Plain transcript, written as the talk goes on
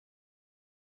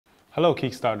Hello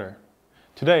Kickstarter.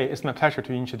 Today it's my pleasure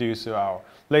to introduce you our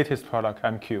latest product,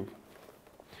 M-Cube.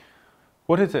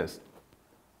 What is this?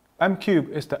 M-Cube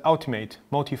is the ultimate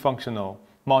multifunctional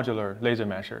modular laser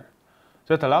mesher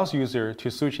that allows users to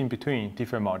switch in between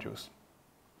different modules.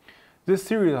 This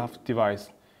series of devices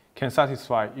can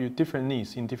satisfy your different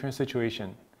needs in different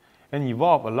situations and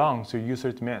evolve along to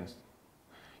user demands.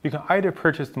 You can either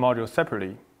purchase the module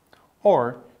separately,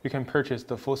 or you can purchase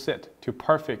the full set to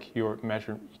perfect your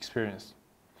measure experience.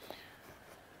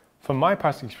 From my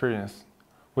past experience,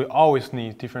 we always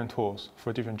need different tools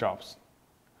for different jobs.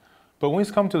 But when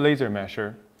it comes to laser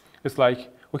mesher, it's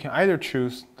like we can either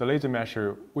choose the laser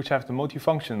mesher which have the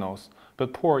multifunctionals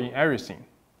but poor in everything,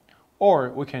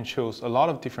 or we can choose a lot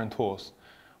of different tools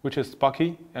which is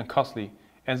bulky and costly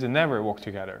and they never work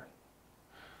together.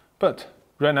 But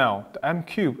right now, the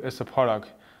M-Cube is a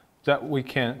product that we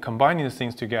can combine these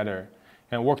things together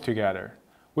and work together,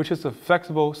 which is a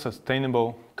flexible,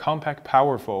 sustainable, compact,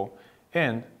 powerful,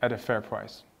 and at a fair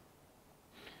price.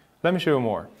 Let me show you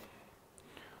more.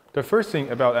 The first thing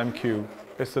about M-Cube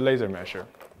is the laser mesher.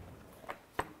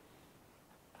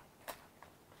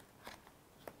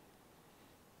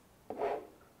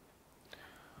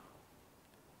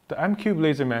 The M-Cube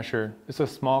laser mesher is a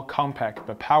small, compact,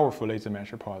 but powerful laser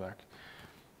mesher product,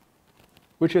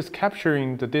 which is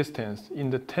capturing the distance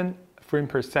in the 10 frames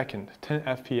per second, 10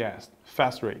 FPS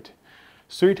fast rate,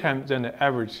 3 times than the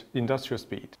average industrial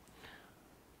speed.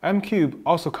 M-Cube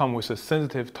also comes with a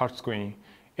sensitive touchscreen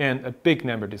and a big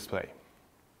number display.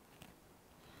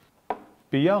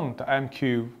 Beyond the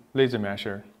M-Cube laser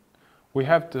mesher, we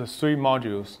have the 3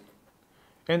 modules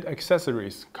and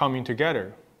accessories coming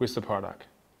together with the product,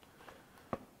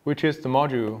 which is the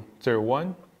module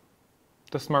 01,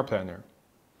 the Smart Planner,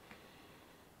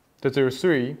 the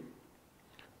 03,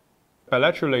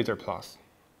 bilateral laser plus,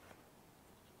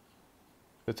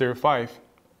 the 05,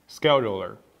 scale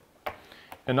roller,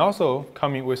 and also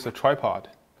coming with a tripod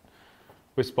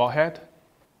with ball head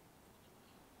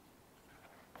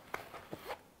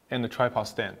and the tripod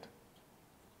stand.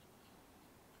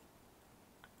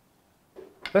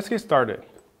 Let's get started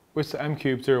with the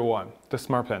M-Cube 01, the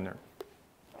Smart Planner.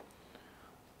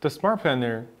 The Smart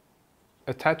Planner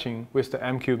attaching with the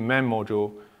M-Cube main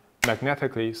module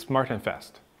magnetically smart and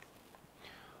fast.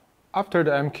 After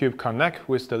the M-Cube connect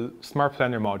with the Smart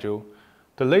Planner module,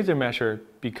 the laser mesher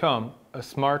become a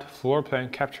smart floor plan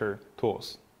capture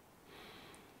tools.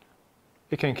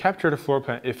 It can capture the floor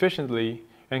plan efficiently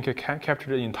and can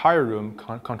capture the entire room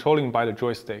controlling by the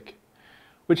joystick,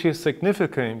 which is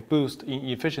significant boost in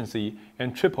efficiency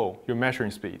and triple your measuring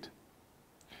speed.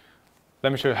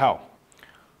 Let me show you how.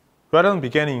 Right on the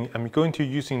beginning, I'm going to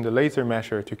using the laser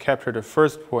mesher to capture the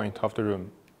first point of the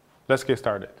room. Let's get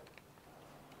started.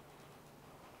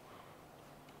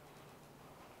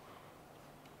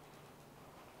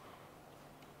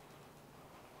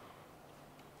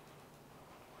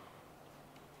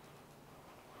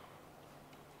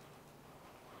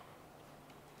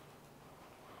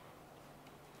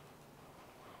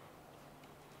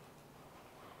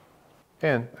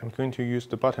 And I'm going to use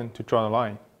the button to draw the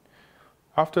line.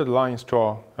 After the line is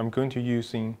drawn, I'm going to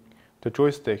using the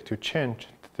joystick to change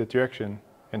the direction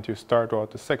and to start draw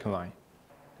the second line.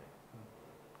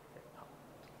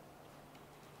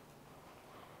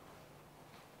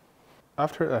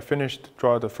 After I finished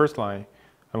draw the first line,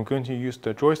 I'm going to use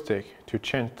the joystick to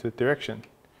change the direction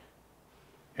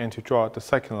and to draw the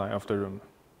second line of the room.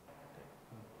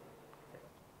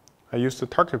 I use the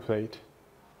target plate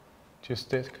to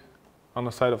stick on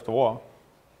the side of the wall.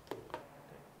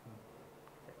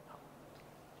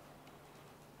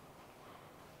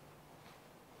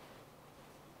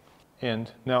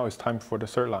 And now it's time for the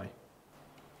third line.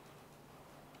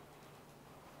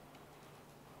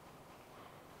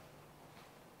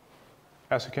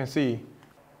 As you can see,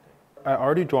 I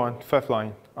already drawn 5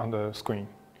 lines on the screen.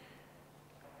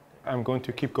 I'm going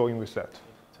to keep going with that.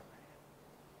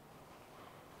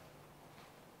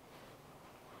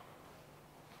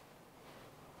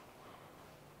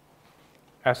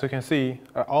 As you can see,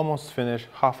 I almost finished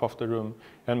half of the room,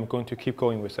 and I'm going to keep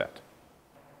going with that.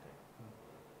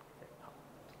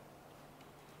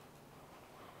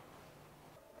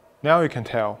 Now you can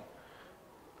tell,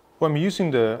 when I'm using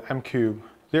the M-Cube,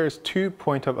 there is 2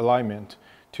 points of alignment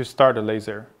to start the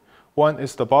laser. One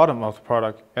is the bottom of the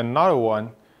product, and another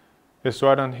one is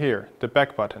right on here, the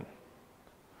back button.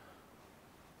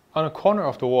 On a corner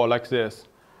of the wall like this,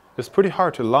 it's pretty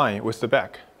hard to align with the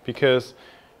back because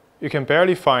you can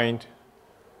barely find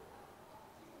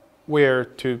where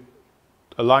to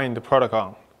align the product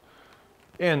on.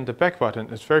 And the back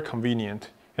button is very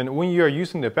convenient. And when you are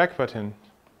using the back button,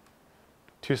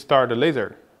 to start the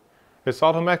laser, it's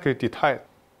automatically detect,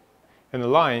 and the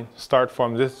line starts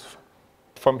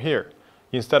from here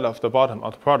instead of the bottom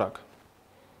of the product.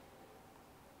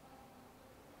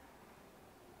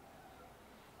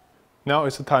 Now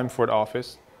it's the time for the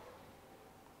office.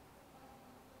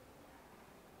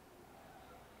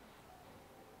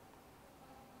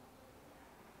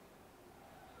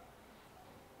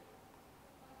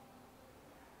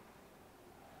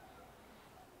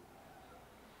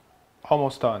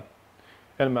 Almost done.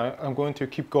 And I'm going to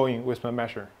keep going with my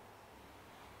measure.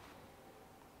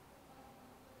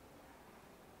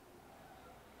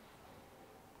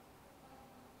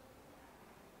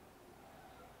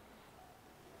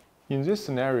 In this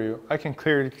scenario, I can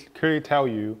clearly tell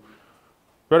you,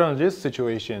 right on this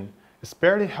situation, it's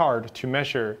very hard to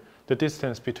measure the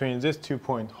distance between these 2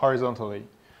 points horizontally.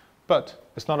 But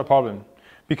it's not a problem,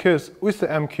 because with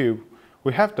the M-Cube,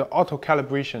 we have the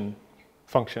auto-calibration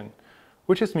function,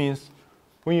 which means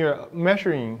when you're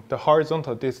measuring the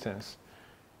horizontal distance,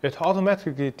 it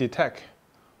automatically detects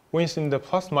when it's in the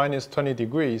plus minus 20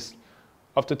 degrees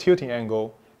of the tilting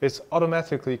angle, it's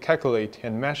automatically calculate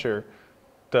and measure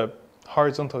the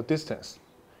horizontal distance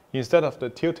instead of the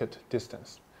tilted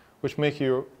distance, which makes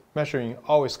your measuring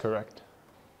always correct.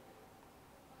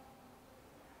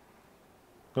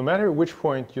 No matter which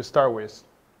point you start with,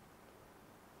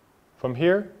 from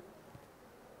here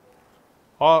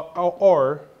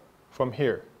or from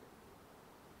here,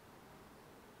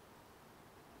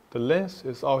 the length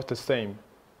is always the same,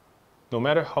 no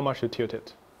matter how much you tilt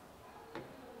it.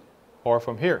 Or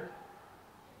from here.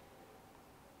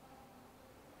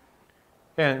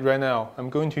 And right now, I'm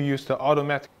going to use the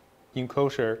automatic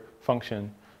enclosure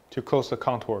function to close the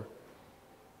contour.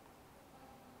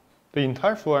 The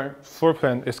entire floor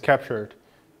plan is captured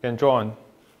and drawn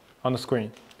on the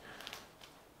screen.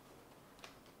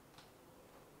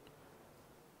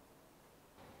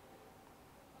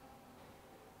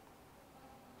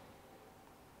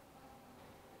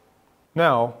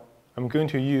 Now, I'm going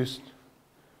to use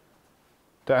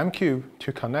the M-Cube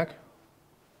to connect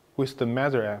with the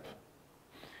Modular app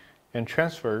and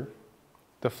transfer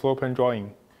the floor plan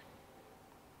drawing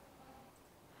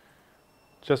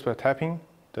just by tapping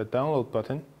the download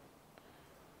button.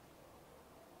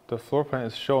 The floor plan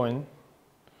is showing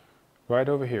right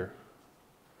over here.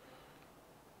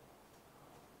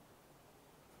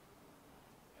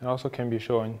 It also can be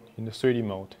shown in the 3D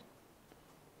mode.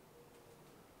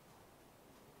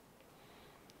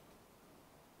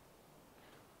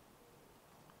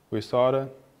 We saw the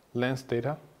length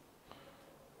data.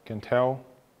 You can tell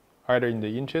either in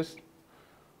the inches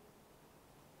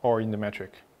or in the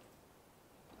metric.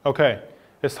 Okay,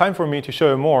 it's time for me to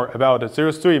show you more about the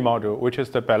 03 module, which is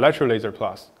the bilateral laser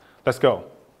plus. Let's go.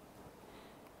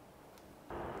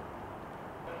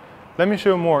 Let me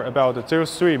show you more about the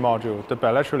 03 module, the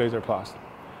bilateral laser plus.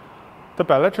 The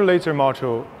bilateral laser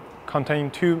module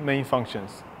contains two main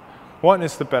functions. One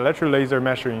is the bilateral laser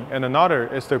measuring, and another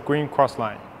is the green cross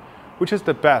line, which is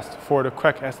the best for the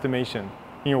crack estimation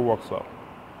in your workflow.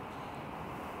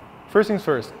 First things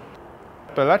first,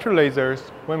 bilateral lasers,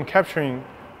 when capturing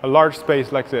a large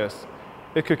space like this,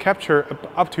 it could capture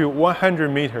up to 100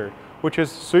 meters, which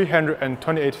is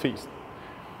 328 feet.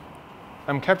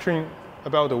 I'm capturing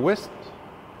about the width,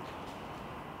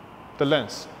 the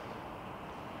length,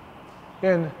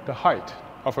 and the height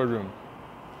of a room.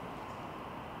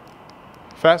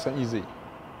 Fast and easy.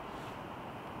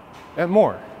 And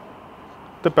more.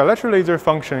 The bilateral laser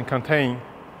function contains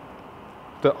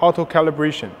the auto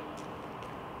calibration.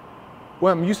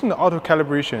 When I'm using the auto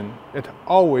calibration, it's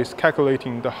always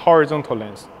calculating the horizontal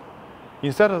length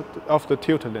instead of the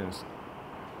tilted length.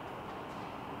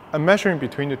 I'm measuring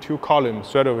between the two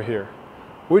columns right over here,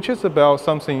 which is about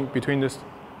something between the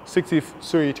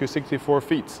 63 to 64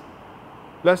 feet.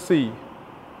 Let's see,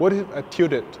 what if I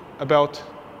tilted about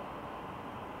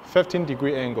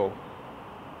 15-degree angle?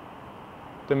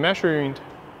 The measuring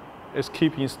is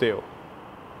keeping still.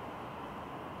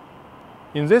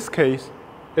 In this case,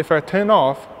 if I turn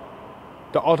off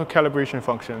the auto calibration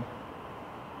function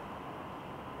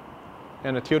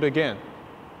and I tilt again,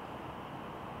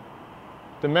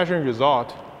 the measuring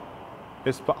result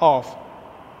is off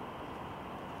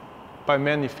by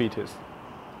many feet.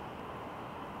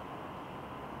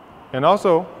 And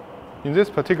also, in this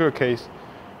particular case,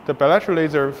 the bilateral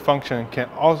laser function can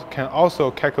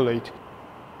also calculate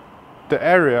the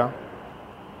area,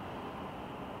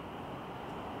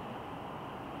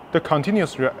 the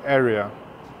continuous area,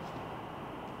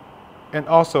 and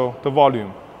also the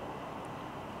volume.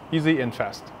 Easy and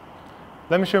fast.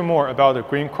 Let me show you more about the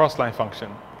green crossline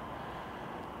function.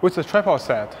 With the tripod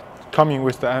set, coming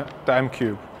with the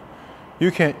M-Cube.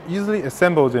 You can easily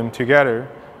assemble them together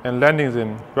and landing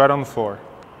them right on the floor.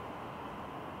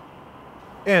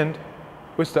 And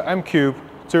with the M-Cube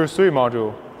 03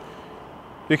 module,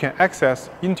 you can access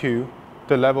into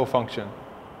the level function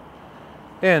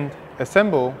and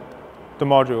assemble the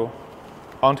module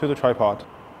onto the tripod.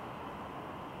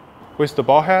 With the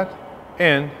ball head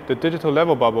and the digital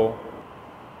level bubble,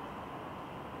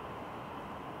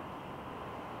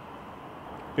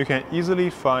 you can easily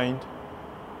find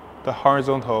the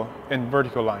horizontal and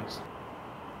vertical lines.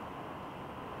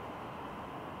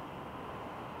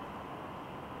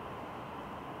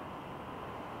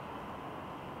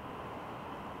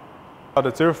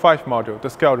 The 05 module,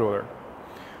 the scale roller.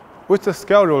 With the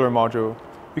scale roller module,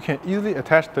 you can easily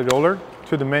attach the roller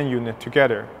to the main unit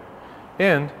together,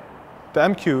 and the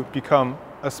M-Cube become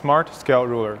a smart scale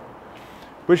ruler,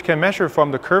 which can measure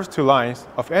from the curves to lines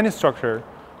of any structure,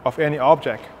 of any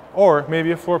object, or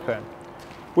maybe a floor plan.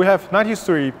 We have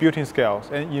 93 built-in scales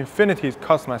and infinity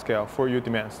customized scale for your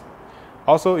demands.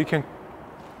 Also, you can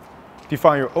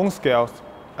define your own scales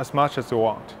as much as you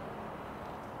want.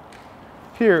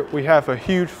 Here we have a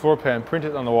huge floor plan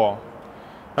printed on the wall.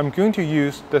 I'm going to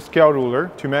use the scale ruler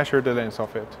to measure the length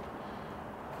of it.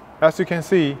 As you can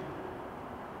see,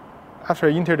 after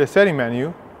I enter the setting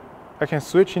menu, I can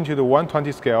switch into the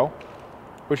 120 scale,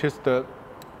 which is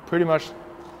pretty much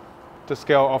the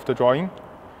scale of the drawing.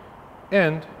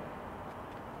 And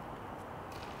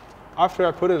after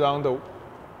I put it on the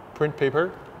print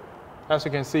paper, as you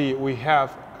can see, we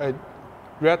have a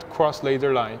red cross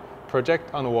laser line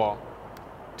project on the wall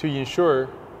to ensure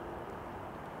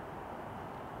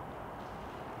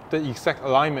the exact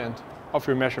alignment of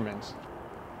your measurements.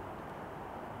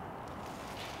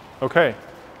 Okay,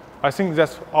 I think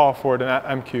that's all for the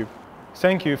M-Cube.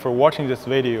 Thank you for watching this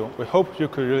video. We hope you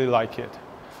could really like it.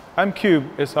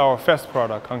 M-Cube is our first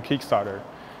product on Kickstarter.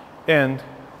 And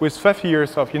with 5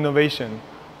 years of innovation,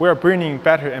 we are bringing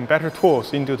better and better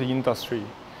tools into the industry.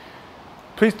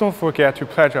 Please don't forget to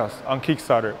pledge us on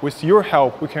Kickstarter. With your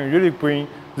help, we can really bring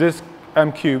this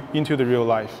M-Cube into the real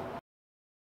life.